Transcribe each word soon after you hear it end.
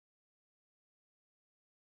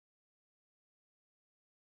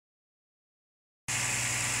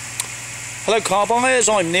Hello car buyers,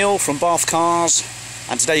 I'm Neil from Bathcars,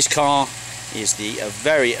 and today's car is the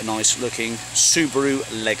very nice looking Subaru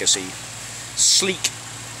Legacy. Sleek,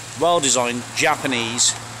 well designed,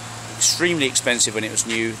 Japanese, extremely expensive when it was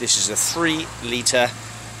new. This is a 3 litre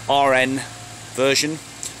RN version,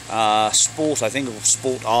 Sport I think, or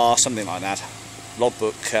Sport R, something like that.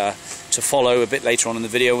 Logbook to follow a bit later on in the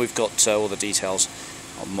video. We've got all the details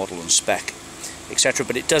on model and spec, etc.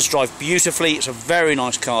 But it does drive beautifully. It's a very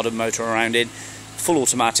nice car to motor around in. Full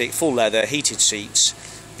automatic, full leather, heated seats,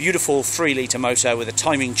 beautiful 3 litre motor with a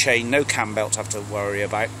timing chain, no cam belt to have to worry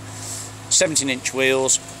about. 17-inch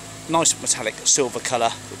wheels, nice metallic silver colour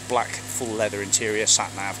with black full leather interior,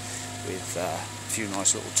 sat nav with a few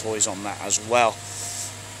nice little toys on that as well.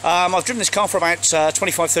 I've driven this car for about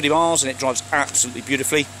 25-30 miles and it drives absolutely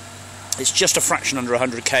beautifully. It's just a fraction under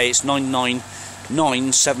 100k. It's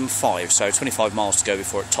 99975, so 25 miles to go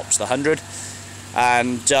before it tops the 100.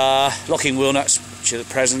 And locking wheel nuts, which are at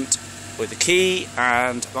present, with the key,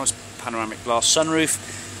 and nice panoramic glass sunroof.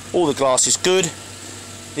 All the glass is good.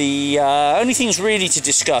 The only things really to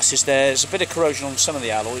discuss is there's a bit of corrosion on some of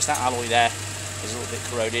the alloys. That alloy there is a little bit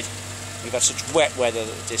corroded. We've had such wet weather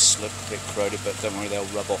that the discs look a bit corroded, but don't worry, they'll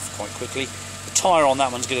rub off quite quickly. The tyre on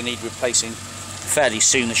that one's going to need replacing fairly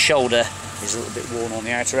soon. The shoulder is a little bit worn on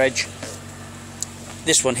the outer edge.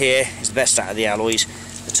 This one here is the best out of the alloys.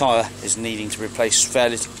 The tyre is needing to replace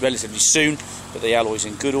relatively soon, but the alloy's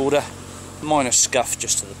in good order. Minor scuff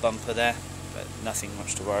just to the bumper there, but nothing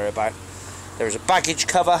much to worry about. There is a baggage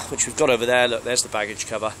cover, which we've got over there. Look, there's the baggage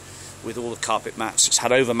cover with all the carpet mats. It's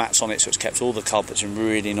had over mats on it, so it's kept all the carpets in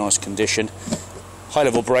really nice condition. High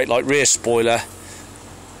level brake light, rear spoiler,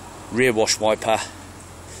 rear wash wiper.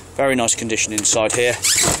 Very nice condition inside here.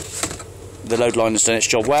 The load line has done its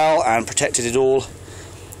job well and protected it all.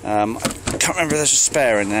 I can't remember if there's a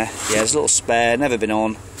spare in there. Yeah, there's a little spare, never been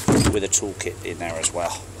on, with a toolkit in there as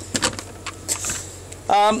well.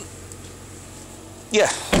 Yeah,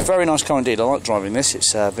 very nice car indeed. I like driving this.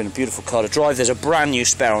 It's been a beautiful car to drive. There's a brand new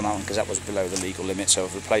spare on that one because that was below the legal limit, so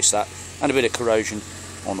I've replaced that. And a bit of corrosion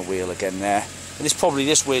on the wheel again there. And this wheel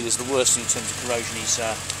is the worst in terms of corrosion. He's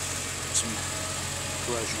some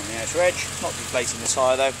corrosion on the outer edge. Not deflating the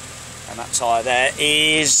tyre though. And that tyre there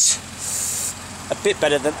is a bit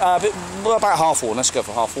better than about half worn. Let's go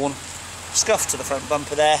for half worn. Scuff to the front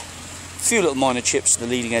bumper there. A few little minor chips to the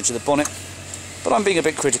leading edge of the bonnet. But I'm being a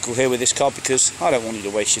bit critical here with this car because I don't want you to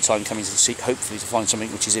waste your time coming to the seat, hopefully to find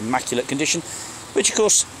something which is in immaculate condition, which of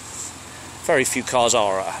course very few cars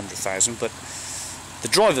are at 100,000. But the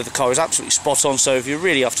drive of the car is absolutely spot on. So if you're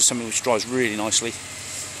really after something which drives really nicely,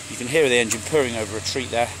 you can hear the engine purring over a treat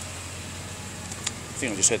there. I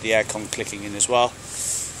think I just heard the aircon clicking in as well.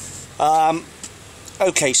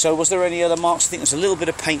 Okay, so was there any other marks? I think there's a little bit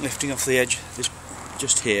of paint lifting off the edge,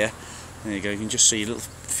 just here. There you go, you can just see a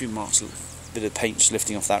few marks, a little bit of paint just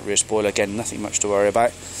lifting off that rear spoiler. Again, nothing much to worry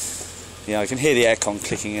about. Yeah, I can hear the aircon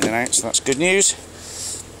clicking in and out, so that's good news.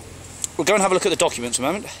 We'll go and have a look at the documents a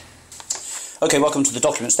moment. Okay, welcome to the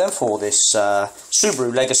documents then for this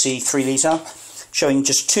Subaru Legacy 3 litre, showing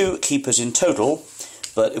just 2 keepers in total.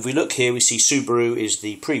 But if we look here, we see Subaru is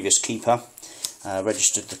the previous keeper.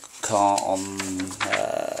 Registered the car on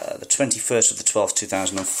the 21st of the 12th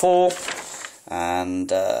 2004, and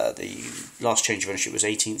the last change of ownership was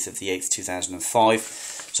 18th of the 8th 2005.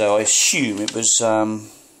 So I assume it was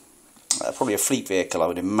probably a fleet vehicle, I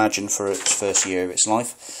would imagine, for its first year of its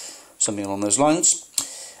life, something along those lines.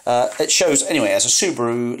 It shows anyway as a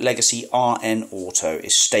Subaru Legacy RN Auto.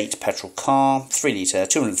 Estate petrol car, 3 litre,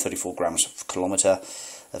 234 grams per kilometre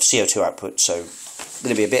of CO2 output, so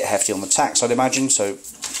going to be a bit hefty on the tax, I'd imagine, so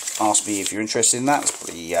ask me if you're interested in that.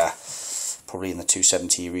 It's probably in the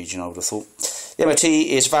 270 region, I would have thought. The MOT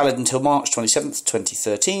is valid until March 27th,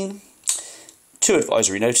 2013. 2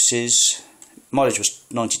 advisory notices. Mileage was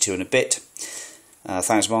 92 and a bit.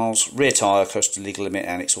 1,000 miles. Rear tyre close to the legal limit,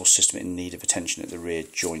 and exhaust system in need of attention at the rear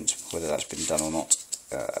joint. Whether that's been done or not,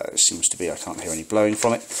 it seems to be. I can't hear any blowing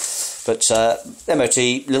from it. But MOT,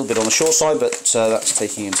 a little bit on the short side, but that's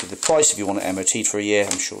taking into the price. If you want it MOT for a year,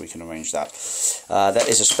 I'm sure we can arrange that. There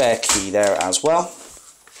is a spare key there as well.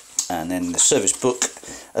 And then the service book,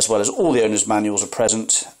 as well as all the owner's manuals are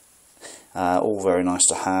present. All very nice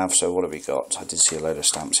to have. So what have we got? I did see a load of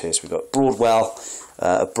stamps here. So we've got Broadwell,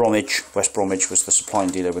 Bromwich. West Bromwich was the supplying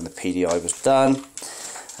dealer when the PDI was done.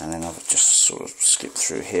 And then I'll just sort of skip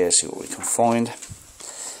through here, see what we can find.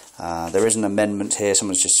 There is an amendment here.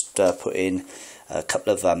 Someone's just put in a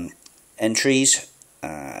couple of entries.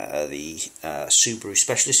 The Subaru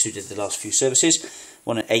specialist who did the last few services.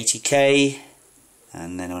 One at 80k,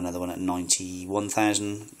 and then another one at 91,000,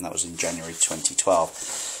 and that was in January 2012.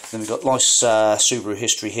 Then we've got nice Subaru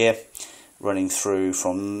history here, running through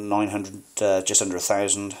from 900, just under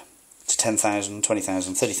 1,000, to 10,000,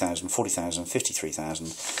 20,000, 30,000, 40,000, 53,000.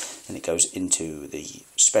 Then it goes into the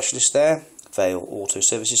specialist there, Vale Auto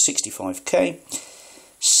Services, 65k,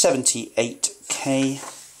 78k,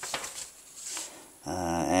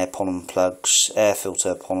 air pollen plugs, air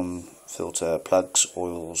filter, pollen filter plugs,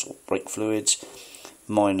 oils, brake fluids,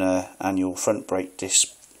 minor annual front brake disc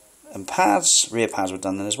and pads. Rear pads were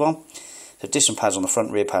done then as well. So disc and pads on the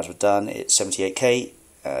front, rear pads were done. It's 78k,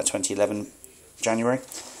 2011 January.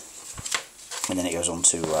 And then it goes on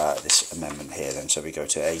to this amendment here then. So we go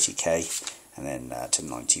to 80k and then to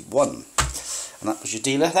 91. And that was your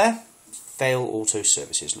dealer there. Vale Auto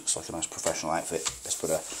Services. Looks like a nice professional outfit. Let's put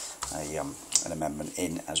an amendment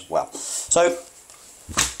in as well. So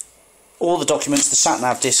all the documents, the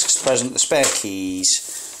sat-nav discs present, the spare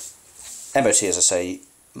keys, MOT as I say,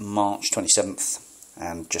 March 27th,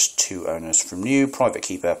 and just 2 owners from new, private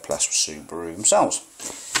keeper plus Subaru themselves.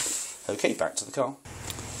 Okay, back to the car.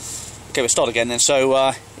 Okay, we'll start again then.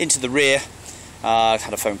 So into the rear, I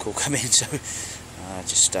had a phone call come in, so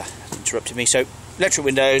just interrupted me. So electric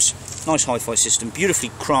windows, nice hi-fi system, beautifully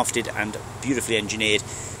crafted and beautifully engineered,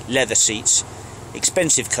 leather seats.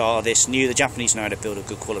 Expensive car this, new. The Japanese know how to build a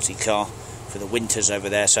good quality car for the winters over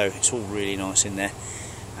there, so it's all really nice in there.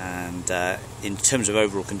 And in terms of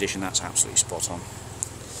overall condition, that's absolutely spot on.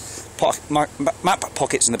 Map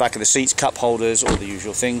pockets in the back of the seats, cup holders, all the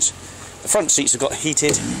usual things. The front seats have got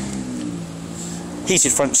heated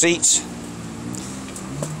front seats,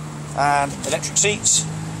 and electric seats,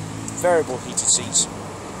 variable heated seats,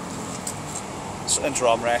 centre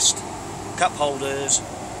armrest, cup holders.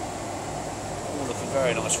 Looking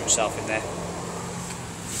very nice for itself in there.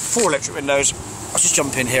 4 electric windows. I'll just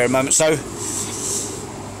jump in here a moment. So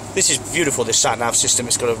this is beautiful, this sat-nav system.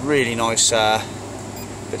 It's got a really nice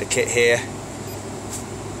bit of kit here.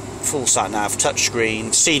 Full sat-nav,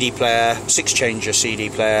 touchscreen, CD player, 6-changer CD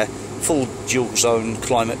player, full dual zone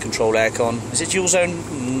climate control aircon. Is it dual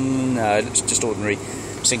zone? No, it's just ordinary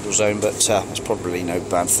single zone, but it's probably no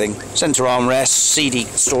bad thing. Centre armrest, CD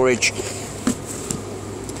storage.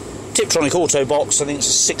 Tiptronic auto box. I think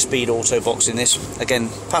it's a 6-speed auto box in this. Again,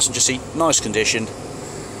 passenger seat, nice condition.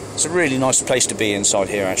 It's a really nice place to be inside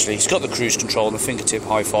here actually. It's got the cruise control and the fingertip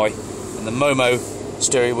hi-fi, and the Momo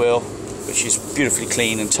steering wheel, which is beautifully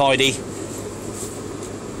clean and tidy.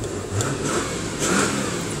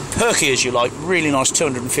 Perky as you like, really nice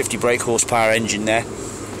 250 brake horsepower engine there.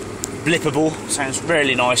 Blippable, sounds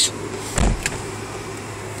really nice.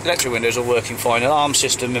 Electric windows are working fine, alarm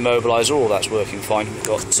system, immobiliser, all that's working fine. We've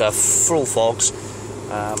got full fogs.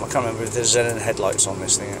 I can't remember if there's Xenon headlights on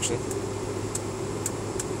this thing actually.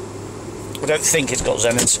 I don't think it's got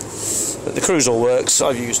Xenons, but the cruise all works.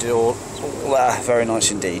 I've used it all. Very nice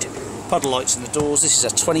indeed. Puddle lights in the doors. This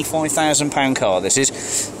is a £25,000 car. This is.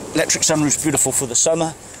 Electric sunroof's beautiful for the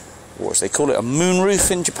summer, or as they call it, a moonroof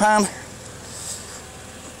in Japan.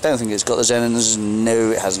 Don't think it's got the Xenons. No,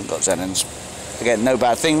 it hasn't got Xenons. Again, no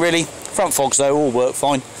bad thing really. Front fogs though, all work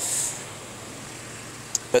fine.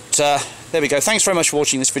 But there we go. Thanks very much for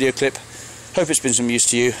watching this video clip. Hope it's been some use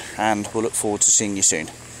to you, and we'll look forward to seeing you soon.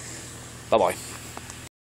 Bye bye.